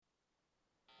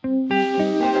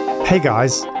Hey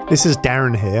guys, this is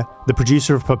Darren here, the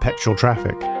producer of Perpetual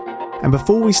Traffic. And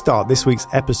before we start this week's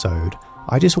episode,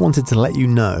 I just wanted to let you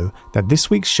know that this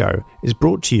week's show is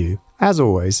brought to you, as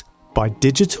always, by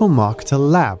Digital Marketer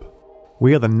Lab.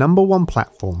 We are the #1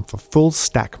 platform for full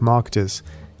stack marketers,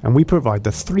 and we provide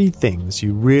the 3 things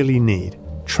you really need: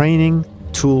 training,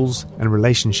 tools, and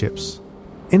relationships.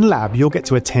 In Lab, you'll get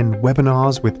to attend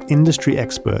webinars with industry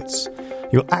experts.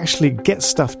 You'll actually get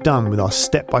stuff done with our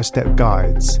step-by-step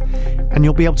guides, and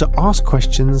you'll be able to ask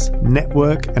questions,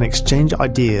 network, and exchange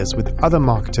ideas with other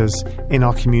marketers in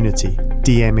our community,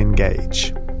 DM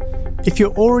Engage. If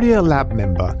you're already a Lab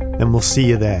member, then we'll see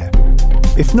you there.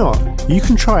 If not, you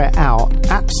can try it out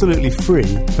absolutely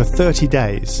free for 30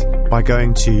 days by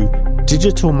going to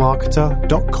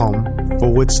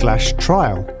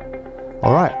digitalmarketer.com/trial.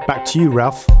 All right, back to you,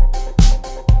 Ralph.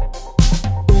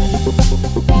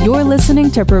 You're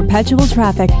listening to Perpetual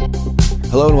Traffic.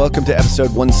 Hello and welcome to episode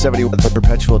 170 of the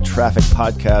Perpetual Traffic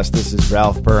Podcast. This is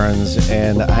Ralph Burns,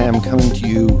 and I am coming to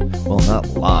you, well, not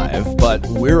live, but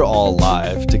we're all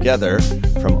live together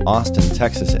from Austin,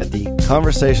 Texas at the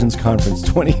Conversations Conference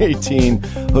 2018,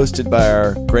 hosted by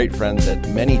our great friends at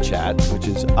ManyChat, which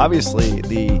is obviously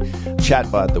the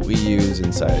chatbot that we use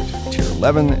inside Tier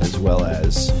 11, as well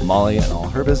as Molly and all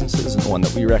her businesses, and the one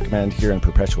that we recommend here in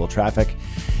Perpetual Traffic.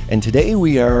 And today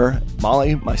we are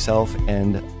Molly, myself,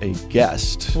 and a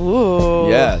guest. Ooh.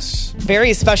 Yes.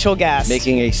 Very special guest.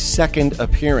 Making a second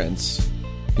appearance.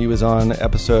 He was on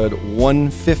episode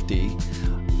 150,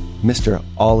 Mr.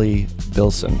 Ollie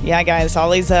Bilson. Yeah, guys,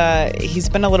 Ollie's he's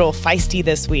been a little feisty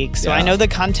this week, so I know the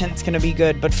content's going to be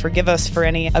good, but forgive us for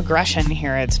any aggression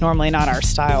here. It's normally not our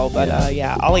style, but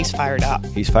Ollie's fired up.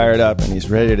 He's fired up, and he's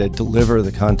ready to deliver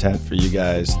the content for you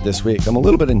guys this week. I'm a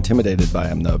little bit intimidated by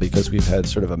him, though, because we've had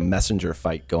sort of a messenger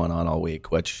fight going on all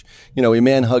week, which, we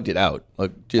man-hugged it out,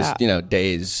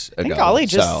 days ago. I think Ollie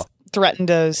just threatened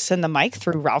to send the mic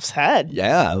through Ralph's head.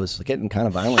 Yeah, I was getting kind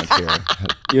of violent here.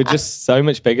 You're just so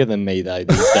much bigger than me, though,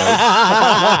 these days.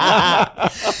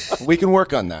 We can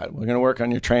work on that. We're going to work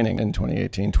on your training in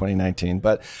 2018, 2019.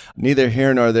 But neither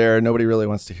here nor there. Nobody really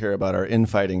wants to hear about our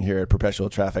infighting here at Perpetual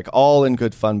Traffic. All in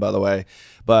good fun, by the way.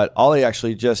 But Ollie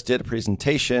actually just did a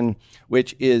presentation,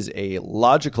 which is a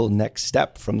logical next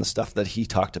step from the stuff that he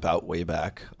talked about way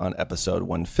back on episode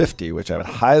 150, which I would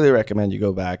highly recommend you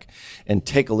go back and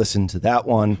take a listen to that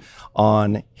one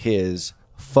on his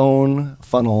phone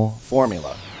funnel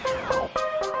formula.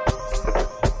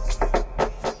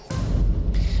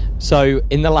 So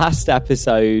in the last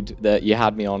episode that you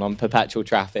had me on Perpetual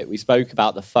Traffic, we spoke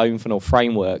about the phone funnel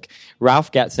framework.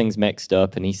 Ralph gets things mixed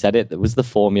up, and he said it was the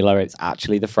formula. It's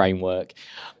actually the framework.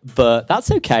 But that's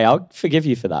okay. I'll forgive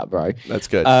you for that, bro. That's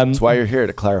good. That's why you're here,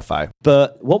 to clarify.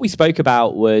 But what we spoke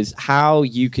about was how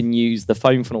you can use the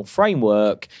phone funnel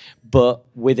framework, but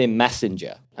within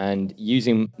Messenger, and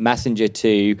using Messenger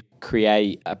to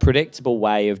create a predictable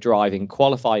way of driving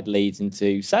qualified leads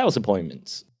into sales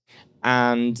appointments.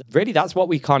 And really, that's what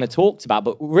we kind of talked about.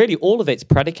 But really, all of it's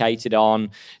predicated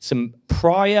on some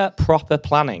prior proper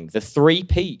planning, the 3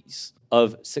 Ps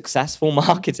of successful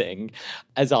marketing,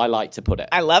 as I like to put it.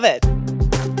 I love it.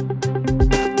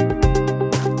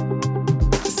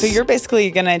 So you're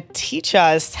basically going to teach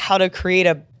us how to create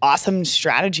an awesome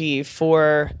strategy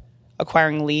for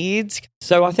acquiring leads.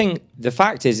 So I think the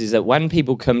fact is that when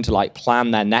people come to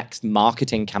plan their next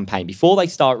marketing campaign, before they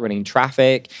start running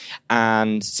traffic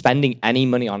and spending any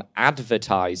money on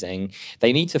advertising,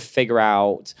 they need to figure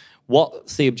out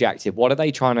what's the objective, what are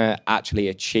they trying to actually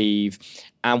achieve,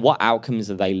 and what outcomes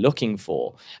are they looking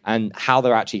for, and how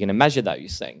they're actually going to measure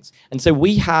those things. And so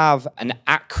we have an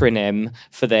acronym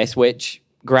for this, which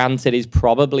granted is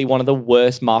probably one of the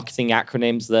worst marketing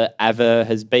acronyms that ever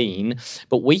has been,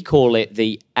 but we call it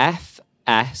the FSMC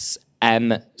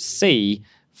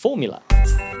formula.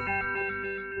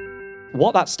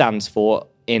 What that stands for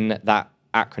in that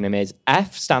acronym is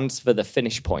F stands for the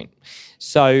finish point.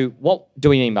 So what do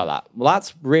we mean by that? Well,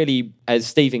 that's really, as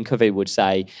Stephen Covey would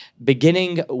say,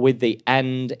 beginning with the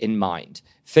end in mind.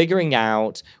 Figuring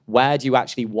out where do you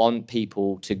actually want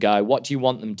people to go? What do you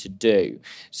want them to do?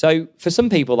 So for some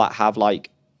people that have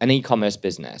an e-commerce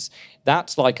business,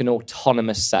 that's like an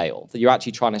autonomous sale, that you're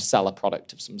actually trying to sell a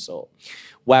product of some sort.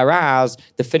 Whereas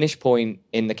the finish point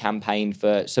in the campaign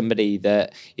for somebody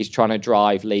that is trying to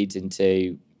drive leads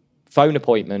into phone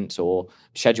appointments or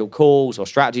scheduled calls or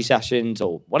strategy sessions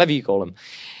or whatever you call them,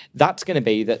 that's going to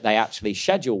be that they actually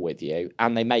schedule with you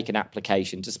and they make an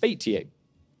application to speak to you.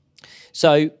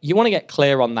 So you want to get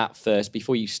clear on that first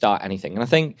before you start anything. And I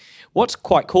think what's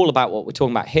quite cool about what we're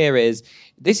talking about here is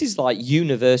this is like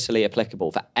universally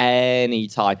applicable for any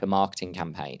type of marketing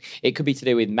campaign. It could be to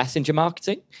do with messenger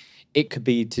marketing. It could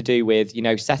be to do with,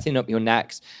 setting up your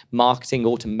next marketing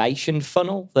automation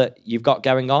funnel that you've got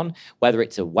going on, whether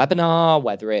it's a webinar,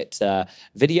 whether it's a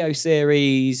video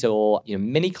series or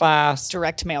mini class.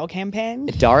 Direct mail campaign.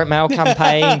 Direct mail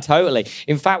campaign, totally.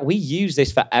 In fact, we use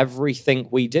this for everything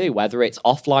we do, whether it's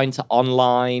offline to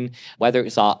online, whether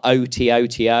it's our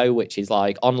OTO, which is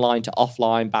like online to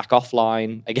offline, back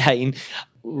offline again,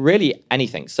 really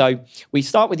anything. So we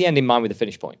start with the end in mind with the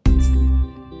finish point.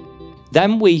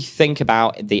 Then we think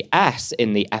about the S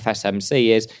in the FSMC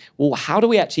is, well, how do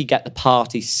we actually get the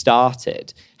party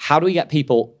started? How do we get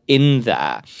people in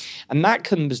there? And that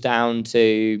comes down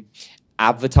to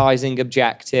advertising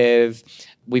objective.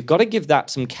 We've got to give that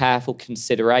some careful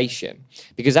consideration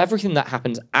because everything that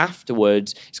happens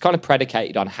afterwards is kind of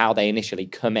predicated on how they initially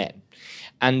come in.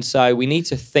 And so we need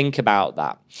to think about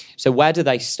that. So where do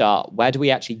they start? Where do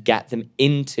we actually get them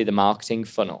into the marketing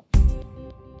funnel?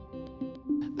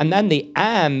 And then the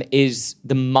M is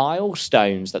the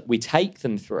milestones that we take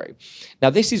them through.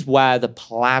 Now, this is where the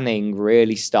planning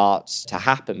really starts to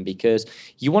happen because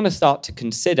you want to start to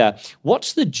consider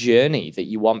what's the journey that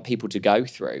you want people to go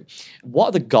through? What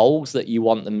are the goals that you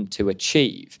want them to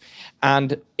achieve?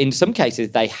 And in some cases,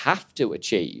 they have to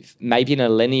achieve, maybe in a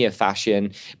linear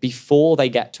fashion, before they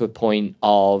get to a point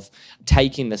of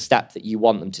taking the step that you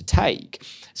want them to take.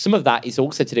 Some of that is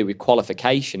also to do with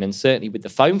qualification, and certainly with the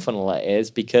phone funnel it is,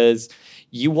 because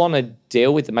you want to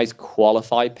deal with the most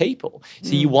qualified people.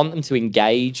 So you want them to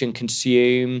engage and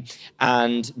consume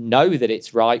and know that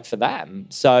it's right for them.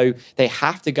 So they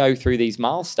have to go through these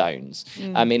milestones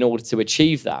in order to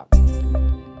achieve that.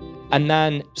 And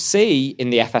then C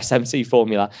in the FSMC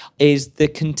formula is the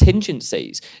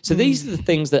contingencies. So these are the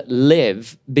things that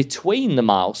live between the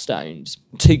milestones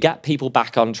to get people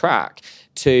back on track,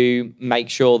 to make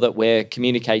sure that we're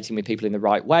communicating with people in the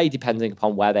right way, depending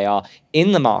upon where they are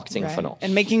in the marketing funnel.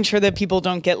 And making sure that people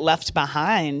don't get left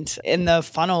behind in the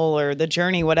funnel or the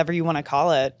journey, whatever you want to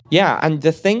call it. Yeah, and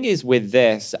the thing is with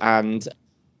this, and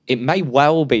it may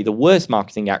well be the worst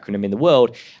marketing acronym in the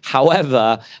world.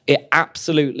 However, it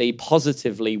absolutely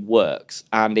positively works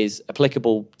and is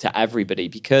applicable to everybody,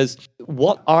 because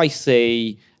what I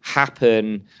see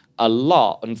happen a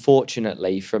lot,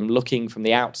 unfortunately, from looking from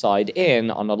the outside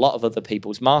in on a lot of other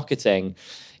people's marketing,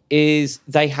 is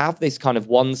they have this kind of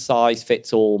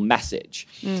one-size-fits-all message.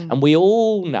 And we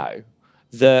all know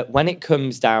that when it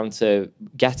comes down to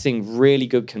getting really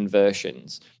good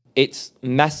conversions, it's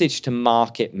message to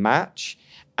market match,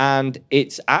 and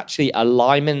it's actually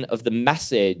alignment of the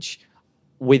message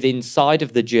with inside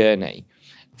of the journey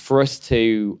for us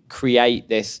to create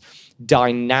this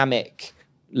dynamic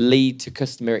lead to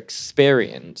customer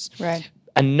experience. Right.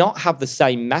 And not have the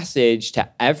same message to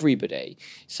everybody.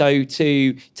 So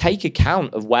to take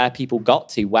account of where people got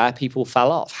to, where people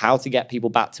fell off, how to get people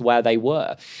back to where they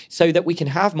were, so that we can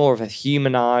have more of a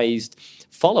humanized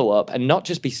follow-up and not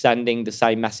just be sending the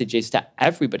same messages to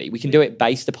everybody. We can do it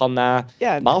based upon their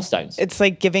milestones. It's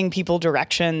like giving people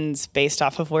directions based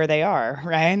off of where they are,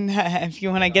 right? If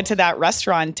you want to get to that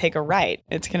restaurant, take a right.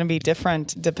 It's going to be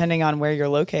different depending on where you're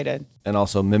located. And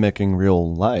also mimicking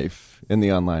real life in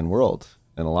the online world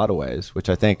in a lot of ways, which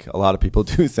I think a lot of people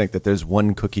do think that there's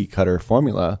one cookie cutter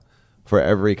formula for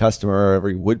every customer or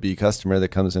every would-be customer that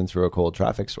comes in through a cold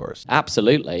traffic source.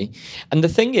 Absolutely. And the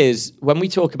thing is, when we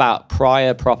talk about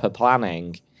prior proper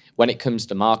planning, when it comes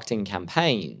to marketing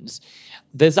campaigns,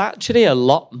 there's actually a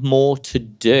lot more to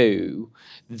do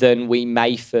than we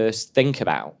may first think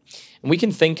about. And we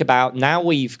can think about, now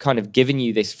we've kind of given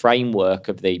you this framework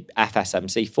of the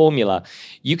FSMC formula,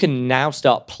 you can now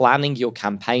start planning your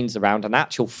campaigns around an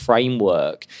actual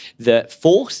framework that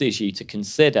forces you to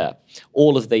consider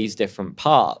all of these different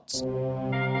parts.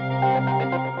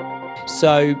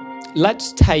 So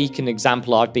let's take an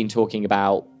example I've been talking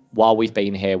about while we've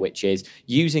been here, which is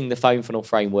using the phone funnel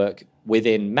framework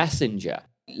within Messenger.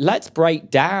 Let's break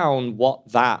down what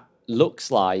that looks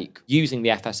like using the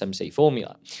FSMC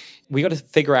formula. We got to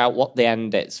figure out what the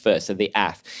end is first, so the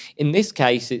F. In this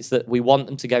case, it's that we want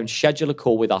them to go and schedule a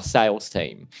call with our sales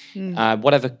team.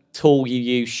 Whatever tool you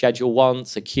use, Schedule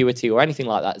Once, Acuity, or anything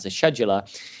like that as a scheduler,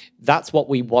 that's what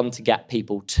we want to get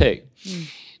people to.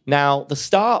 Now, the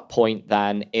start point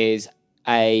then is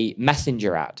a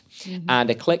messenger ad and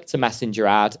a click to messenger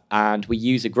ad, and we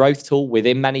use a growth tool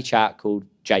within ManyChat called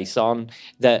JSON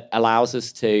that allows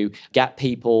us to get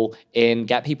people in,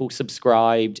 get people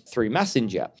subscribed through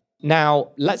Messenger. Now,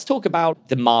 let's talk about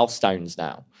the milestones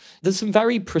now. There's some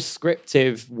very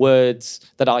prescriptive words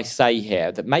that I say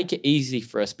here that make it easy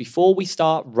for us before we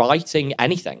start writing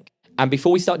anything and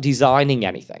before we start designing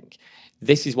anything.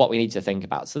 This is what we need to think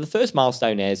about. So the first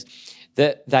milestone is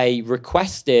that they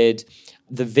requested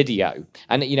the video.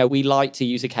 And, we like to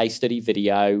use a case study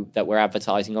video that we're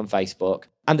advertising on Facebook.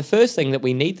 And the first thing that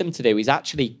we need them to do is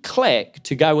actually click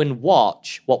to go and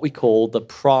watch what we call the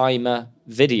primer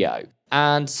video.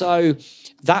 And so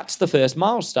that's the first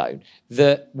milestone,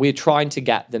 that we're trying to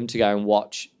get them to go and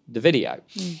watch the video.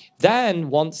 Then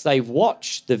once they've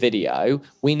watched the video,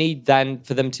 we need then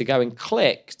for them to go and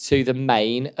click to the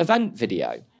main event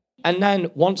video. And then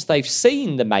once they've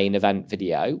seen the main event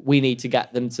video, we need to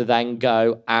get them to then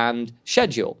go and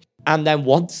schedule. And then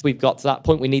once we've got to that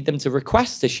point, we need them to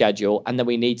request a schedule, and then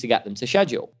we need to get them to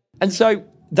schedule. And so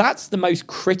that's the most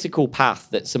critical path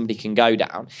that somebody can go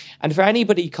down. And for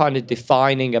anybody kind of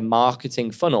defining a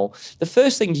marketing funnel, the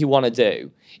first thing you want to do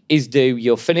is do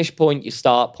your finish point, your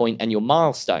start point, and your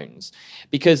milestones,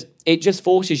 because it just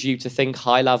forces you to think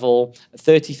high level,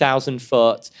 30,000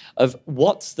 foot of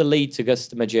what's the lead to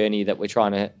customer journey that we're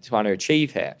trying to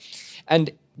achieve here.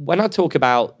 And when I talk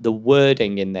about the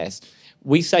wording in this,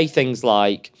 we say things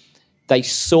like they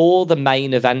saw the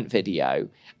main event video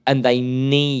and they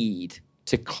need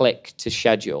to click to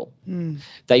schedule.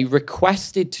 They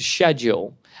requested to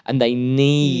schedule and they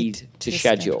need to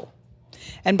schedule.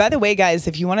 And by the way, guys,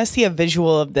 if you want to see a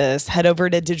visual of this, head over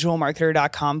to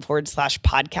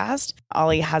digitalmarketer.com/podcast.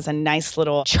 Ollie has a nice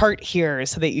little chart here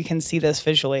so that you can see this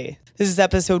visually. This is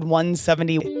episode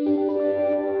 170.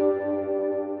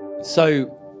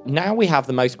 So now we have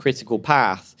the most critical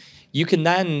path. You can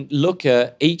then look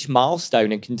at each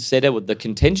milestone and consider the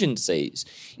contingencies.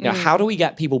 How do we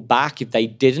get people back if they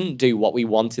didn't do what we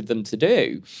wanted them to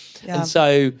do? Yeah. And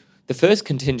so the first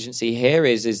contingency here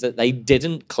is that they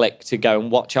didn't click to go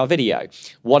and watch our video.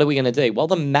 What are we going to do? Well,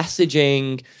 the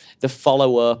messaging, the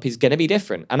follow-up is going to be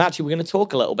different. And actually, we're going to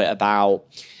talk a little bit about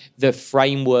the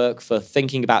framework for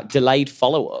thinking about delayed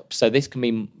follow-up. So this can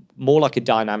be more like a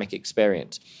dynamic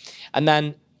experience. And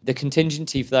then the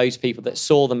contingency for those people that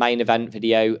saw the main event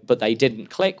video but they didn't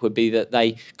click would be that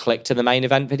they clicked to the main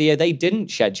event video, they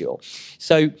didn't schedule.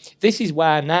 So this is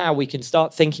where now we can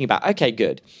start thinking about, okay,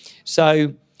 good.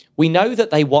 So we know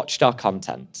that they watched our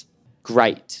content.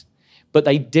 Great. But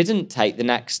they didn't take the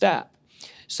next step.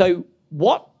 So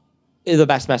what are the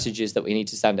best messages that we need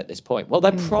to send at this point? Well,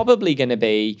 they're probably going to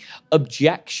be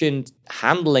objection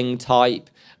handling type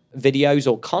videos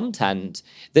or content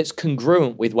that's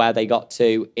congruent with where they got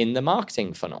to in the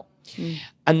marketing funnel.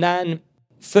 And then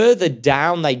further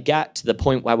down they get to the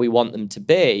point where we want them to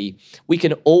be, we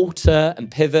can alter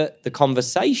and pivot the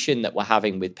conversation that we're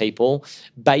having with people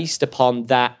based upon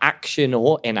their action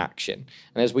or inaction.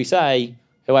 And as we say,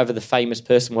 whoever the famous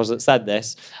person was that said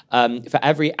this, for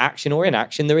every action or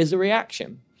inaction, there is a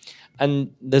reaction.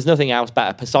 And there's nothing else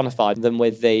better personified than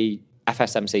with the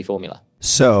FSMC formula.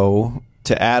 So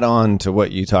to add on to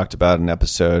what you talked about in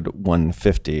episode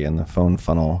 150 in the phone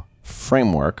funnel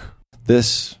framework,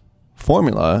 this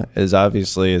formula is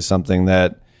something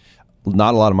that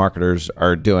not a lot of marketers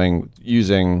are doing,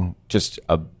 using just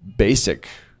a basic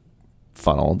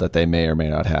funnel that they may or may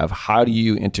not have. How do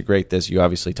you integrate this? You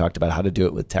obviously talked about how to do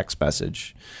it with text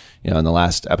message, in the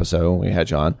last episode when we had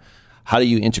you on. How do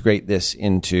you integrate this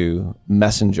into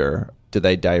Messenger? Do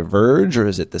they diverge, or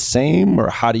is it the same, or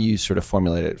how do you sort of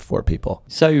formulate it for people?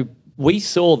 So we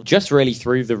saw just really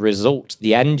through the result,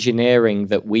 the engineering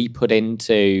that we put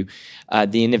into,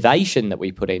 the innovation that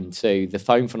we put into the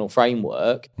phone funnel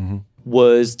framework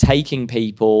was taking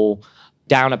people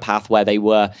down a path where they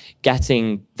were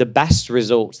getting the best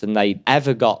results than they'd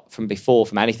ever got from before,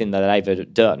 from anything that they'd ever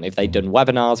done. If they'd done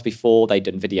webinars before, they'd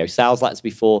done video sales letters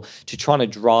before, to trying to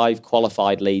drive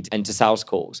qualified leads into sales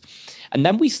calls. And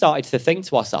then we started to think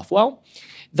to ourselves, well,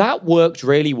 that worked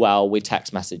really well with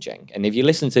text messaging. And if you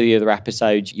listen to the other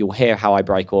episodes, you'll hear how I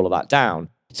break all of that down.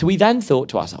 So we then thought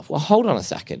to ourselves, well, hold on a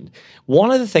second.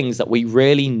 One of the things that we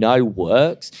really know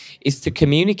works is to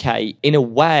communicate in a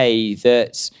way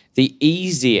that's the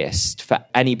easiest for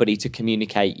anybody to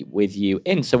communicate with you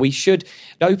in. So we should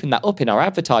open that up in our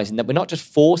advertising, that we're not just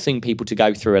forcing people to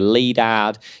go through a lead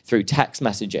ad, through text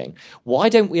messaging. Why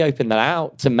don't we open that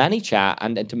out to ManyChat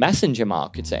and to messenger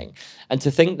marketing, and to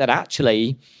think that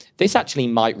this actually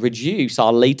might reduce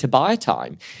our lead to buyer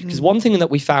time? Because one thing that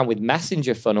we found with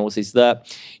messenger funnels is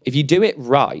that if you do it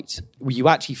right, you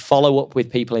actually follow up with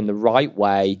people in the right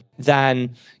way,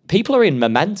 then people are in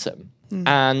momentum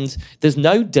and there's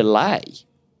no delay.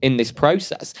 in this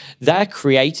process. They're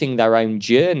creating their own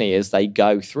journey as they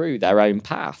go through their own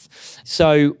path.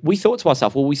 So we thought to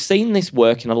ourselves, well, we've seen this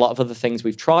work in a lot of other things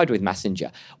we've tried with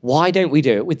Messenger. Why don't we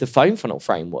do it with the phone funnel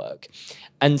framework?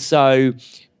 And so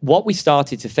what we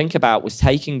started to think about was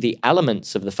taking the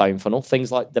elements of the phone funnel,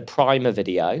 things like the primer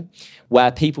video,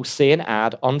 where people see an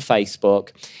ad on Facebook,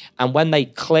 and when they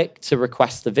click to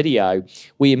request the video,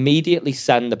 we immediately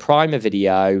send the primer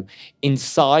video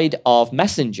inside of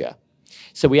Messenger.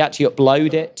 So we actually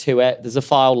upload it to it. There's a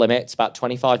file limit. It's about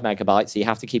 25 megabytes, so you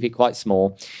have to keep it quite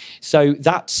small. So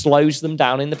that slows them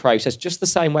down in the process, just the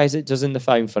same way as it does in the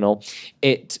phone funnel.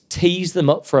 It tees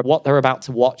them up for what they're about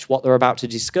to watch, what they're about to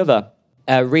discover.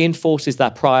 Reinforces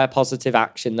their prior positive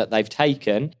action that they've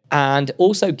taken, and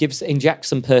also injects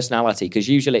some personality, because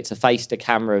usually it's a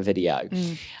face-to-camera video,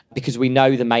 because we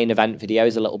know the main event video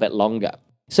is a little bit longer.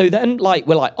 So then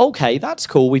we're like, okay, that's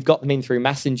cool. We've got them in through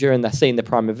Messenger and they're seeing the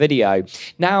primer video.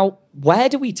 Now, where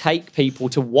do we take people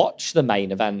to watch the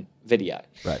main event video?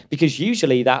 Right. Because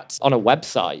usually that's on a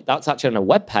website. That's actually on a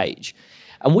web page.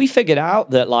 And we figured out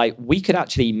that we could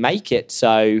actually make it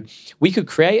so we could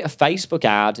create a Facebook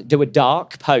ad, do a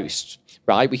dark post,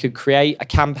 right? We could create a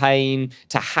campaign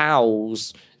to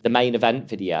house the main event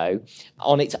video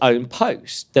on its own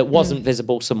post that wasn't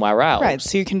visible somewhere else. Right,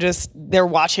 so they're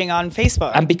watching on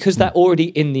Facebook. And because they're already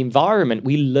in the environment,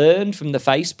 we learned from the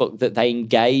Facebook that they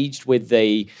engaged with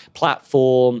the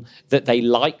platform that they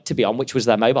liked to be on, which was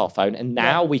their mobile phone. And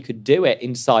now we could do it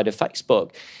inside of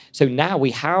Facebook. So now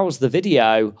we house the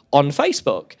video on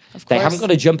Facebook. They haven't got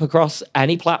to jump across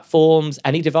any platforms,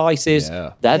 any devices.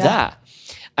 They're there.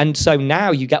 And so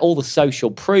now you get all the social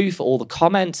proof, all the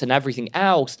comments and everything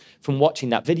else from watching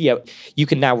that video. You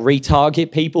can now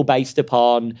retarget people based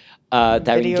upon their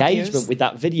video engagement views. With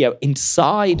that video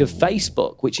inside of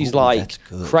Facebook, which is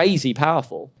crazy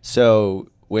powerful. So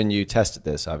when you tested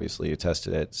this, obviously you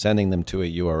tested it, sending them to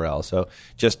a URL. So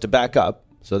just to back up,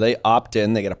 so they opt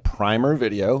in, they get a primer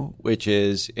video, which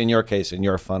is, in your case, in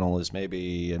your funnel, is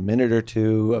maybe a minute or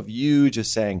two of you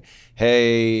just saying,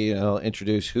 hey,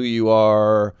 introduce who you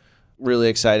are, really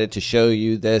excited to show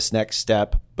you this next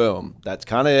step. Boom. That's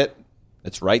kind of it.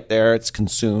 It's right there. It's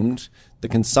consumed. The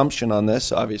consumption on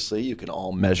this, obviously, you can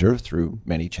all measure through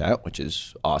ManyChat, which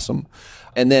is awesome.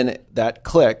 And then that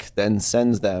click then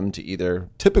sends them to either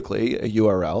typically a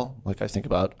URL, like I think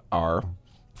about our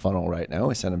funnel right now.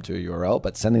 We send them to a URL,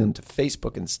 but sending them to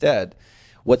Facebook instead.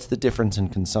 What's the difference in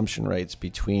consumption rates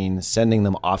between sending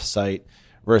them offsite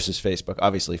versus Facebook?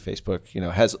 Obviously, Facebook,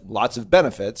 has lots of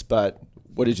benefits, but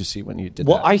what did you see when you did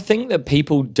that? Well, I think that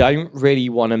people don't really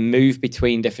want to move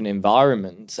between different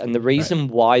environments. And the reason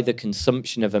why the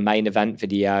consumption of a main event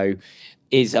video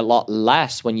is a lot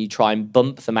less when you try and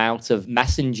bump them out of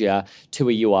Messenger to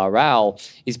a URL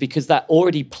is because they're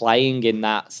already playing in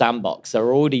that sandbox.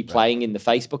 They're already playing in the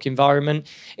Facebook environment.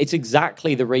 It's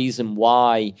exactly the reason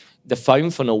why the phone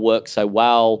funnel works so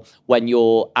well when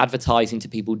you're advertising to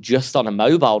people just on a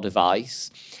mobile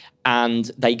device and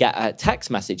they get a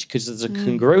text message, because there's a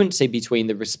congruency between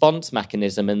the response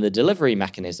mechanism and the delivery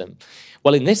mechanism.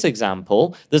 Well, in this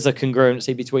example, there's a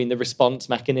congruency between the response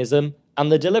mechanism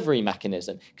and the delivery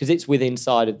mechanism, because it's within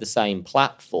inside of the same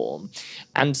platform.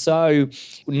 And so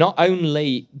not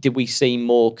only did we see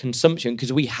more consumption,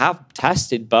 because we have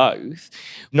tested both,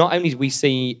 not only did we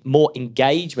see more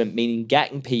engagement, meaning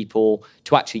getting people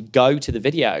to actually go to the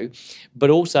video, but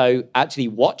also actually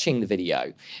watching the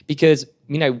video. Because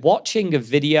watching a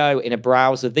video in a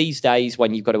browser these days,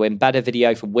 when you've got to embed a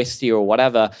video from Wistia or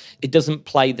whatever, it doesn't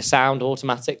play the sound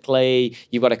automatically.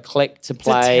 You've got to click to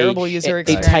play. It's a terrible user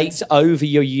experience. It takes over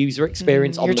your user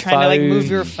experience on the phone. You're trying to move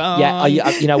your phone.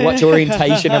 Yeah, what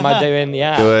orientation am I doing?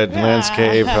 Yeah. Good,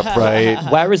 landscape,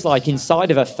 upright. Whereas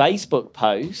inside of a Facebook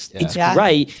post, it's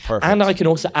great. Perfect. And I can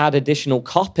also add additional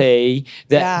copy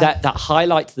that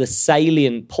highlights the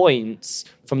salient points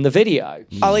from the video.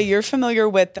 Ollie, you're familiar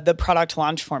with the product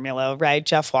launch formula, right?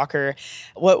 Jeff Walker.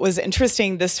 What was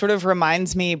interesting, this sort of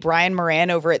reminds me, Brian Moran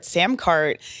over at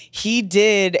Samcart, he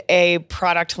did a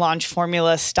product launch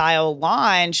formula style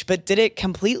launch, but did it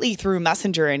completely through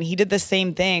Messenger. And he did the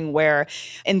same thing where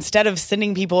instead of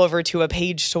sending people over to a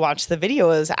page to watch the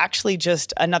video, it was actually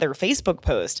just another Facebook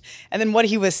post. And then what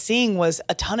he was seeing was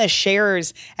a ton of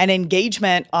shares and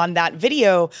engagement on that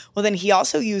video. Well, then he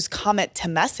also used comment to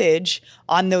message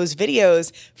on on those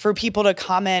videos for people to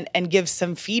comment and give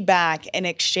some feedback in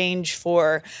exchange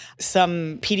for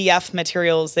some PDF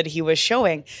materials that he was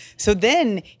showing. So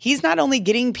then he's not only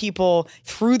getting people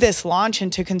through this launch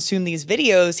and to consume these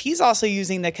videos, he's also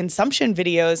using the consumption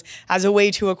videos as a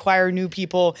way to acquire new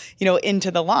people,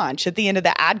 into the launch. At the end of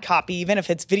the ad copy, even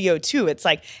if it's video 2, it's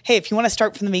like, hey, if you want to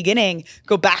start from the beginning,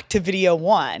 go back to video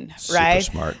 1, right?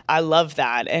 Super smart. I love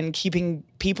that. And keeping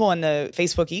people in the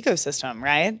Facebook ecosystem,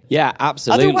 right? Yeah,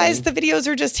 absolutely. Otherwise, the videos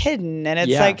are just hidden. And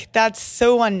it's like, that's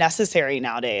so unnecessary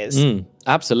nowadays.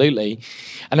 Absolutely.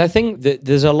 And I think that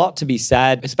there's a lot to be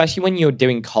said, especially when you're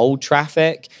doing cold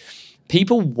traffic.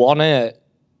 People want to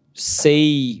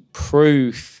see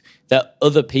proof that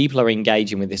other people are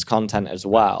engaging with this content as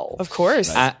well. Of course.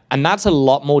 And that's a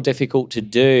lot more difficult to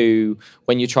do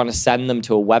when you're trying to send them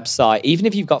to a website. Even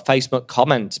if you've got Facebook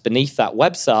comments beneath that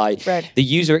website, right, the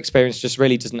user experience just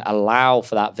really doesn't allow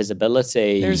for that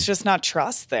visibility. There's just not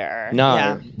trust there.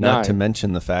 No. Not to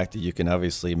mention the fact that you can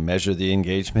obviously measure the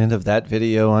engagement of that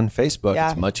video on Facebook.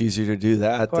 Yeah. It's much easier to do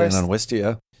that than on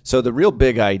Wistia. So the real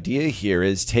big idea here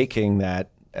is taking that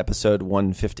episode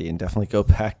 150, and definitely go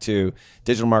back to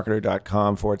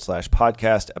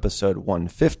digitalmarketer.com/podcast, episode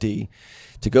 150,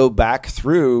 to go back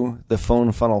through the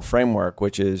phone funnel framework,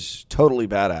 which is totally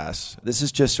badass. This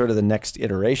is just sort of the next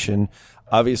iteration,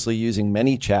 obviously using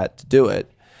ManyChat to do it.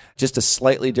 Just a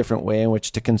slightly different way in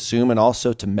which to consume and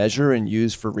also to measure and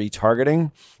use for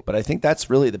retargeting. But I think that's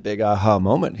really the big aha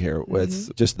moment here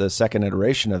with just the second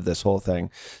iteration of this whole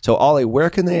thing. So Ollie, where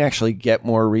can they actually get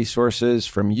more resources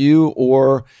from you,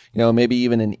 or maybe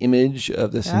even an image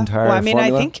of this entire formula? I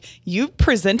think you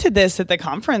presented this at the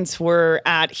conference we're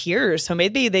at here. So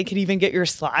maybe they could even get your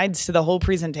slides to the whole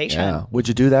presentation. Yeah. Would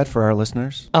you do that for our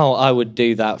listeners? Oh, I would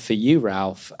do that for you,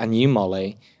 Ralph, and you,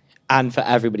 Molly. And for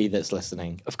everybody that's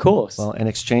listening, of course. Well, in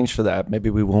exchange for that, maybe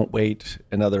we won't wait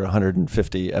another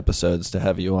 150 episodes to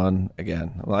have you on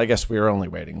again. Well, I guess we were only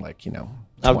waiting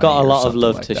I've got a lot of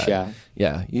love to share.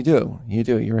 Yeah, you do.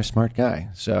 You're a smart guy.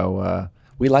 So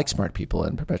we like smart people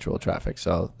in perpetual traffic.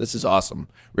 So this is awesome,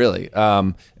 really.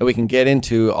 And we can get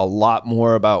into a lot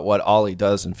more about what Ollie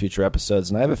does in future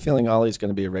episodes. And I have a feeling Ollie's going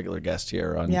to be a regular guest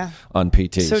here on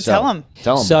PT. So tell him.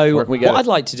 So what I'd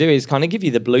like to do is kind of give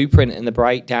you the blueprint and the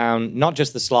breakdown, not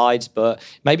just the slides, but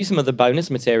maybe some of the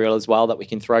bonus material as well that we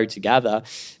can throw together.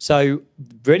 So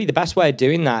really the best way of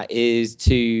doing that is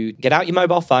to get out your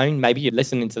mobile phone. Maybe you're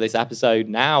listening to this episode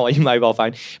now on your mobile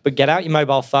phone, but get out your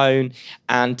mobile phone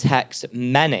and text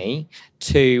Many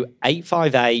to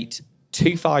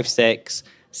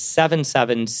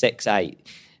 858-256-7768.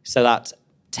 So that's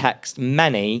text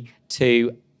Many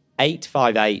to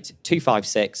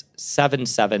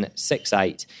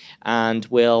 858-256-7768, and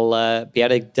we'll be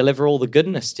able to deliver all the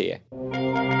goodness to you.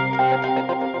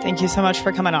 Thank you so much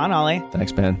for coming on, Ollie.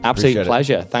 Thanks, man. Absolute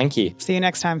pleasure. Thank you. See you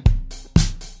next time.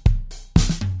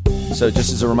 So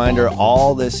just as a reminder,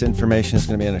 all this information is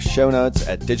going to be in the show notes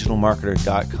at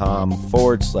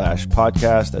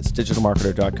digitalmarketer.com/podcast. That's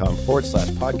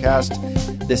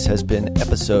digitalmarketer.com/podcast. This has been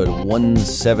episode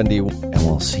 170, and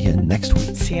we'll see you next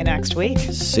week. See you next week.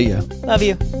 See ya. Love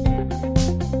you.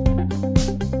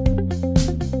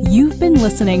 You've been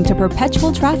listening to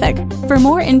Perpetual Traffic. For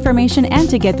more information and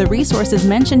to get the resources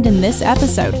mentioned in this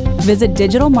episode, visit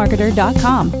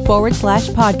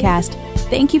digitalmarketer.com/podcast.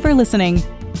 Thank you for listening.